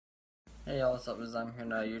Hey y'all, what's up? I'm here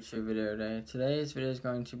in a YouTube video today. Today's video is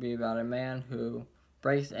going to be about a man who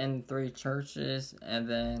breaks in 3 churches and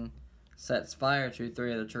then sets fire to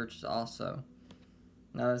 3 of the churches also.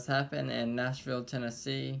 Now this happened in Nashville,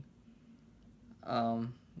 Tennessee.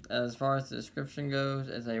 As far as the description goes,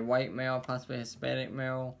 it's a white male, possibly Hispanic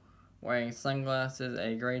male, wearing sunglasses,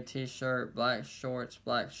 a gray t-shirt, black shorts,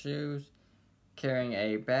 black shoes, carrying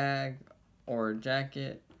a bag or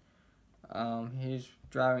jacket. He's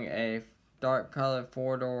driving a dark colored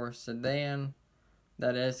 4-door sedan.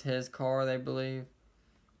 That is his car, they believe.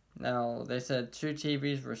 Now, they said 2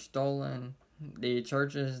 TVs were stolen. The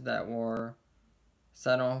churches that were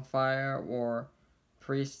set on fire were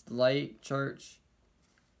Priest Lake Church,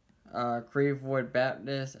 Crevewood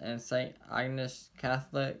Baptist, and St. Agnes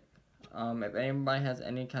Catholic. If anybody has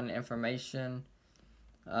any kind of information,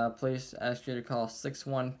 please ask you to call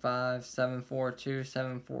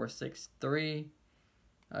 615-742-7463.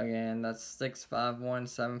 Again, that's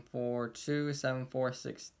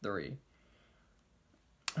 651-742-7463.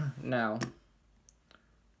 Now,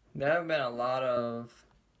 there have been a lot of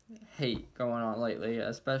hate going on lately,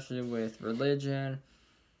 especially with religion.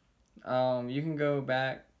 You can go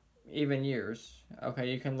back even years. Okay,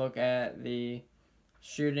 you can look at the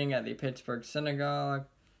shooting at the Pittsburgh synagogue.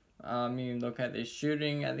 You can look at the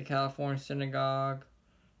shooting at the California synagogue.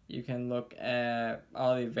 You can look at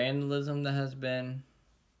all the vandalism that has been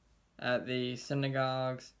at the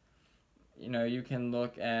synagogues. You know, you can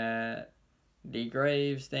look at the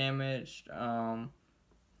graves damaged.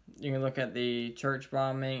 You can look at the church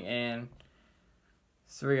bombing in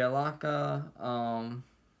Sri Lanka.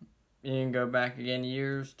 You can go back again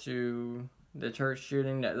years to the church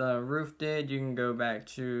shooting that the roof did. You can go back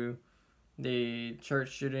to the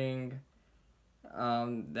church shooting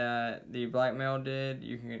that the black male did.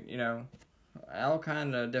 You can, all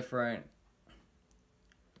kind of different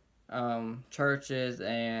churches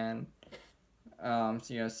and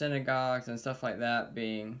synagogues and stuff like that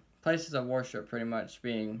being places of worship pretty much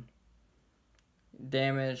being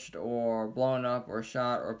damaged or blown up or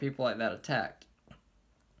shot or people like that attacked.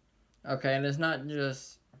 Okay, and it's not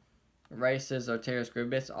just races or terrorist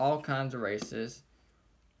groups, it's all kinds of races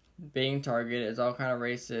being targeted. It's all kind of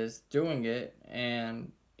races doing it,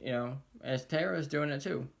 and it's terrorists doing it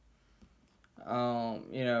too.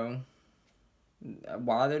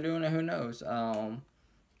 Why they're doing it, who knows?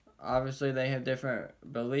 Obviously they have different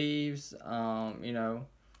beliefs. They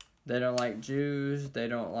don't like Jews. They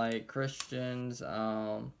don't like Christians. They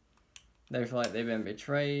feel like they've been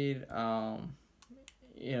betrayed. All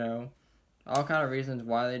kind of reasons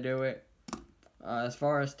why they do it. As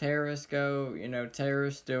far as terrorists go,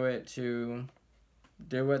 terrorists do it to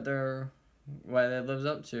do what it lives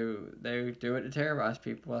up to. They do it to terrorize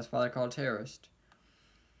people. That's why they're called terrorists.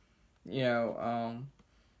 To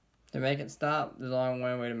make it stop, there's only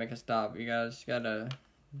one way to make it stop. You guys gotta,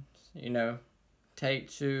 take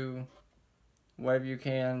to whatever you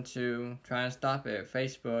can to try and stop it.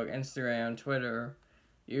 Facebook, Instagram, Twitter,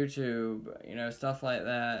 YouTube, stuff like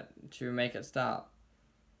that to make it stop.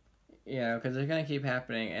 Because it's gonna keep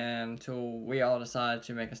happening until we all decide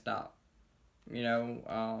to make it stop.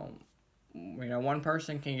 One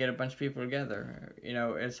person can get a bunch of people together.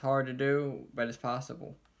 It's hard to do, but it's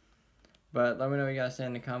possible. But let me know what you guys say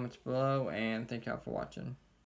in the comments below, and thank y'all for watching.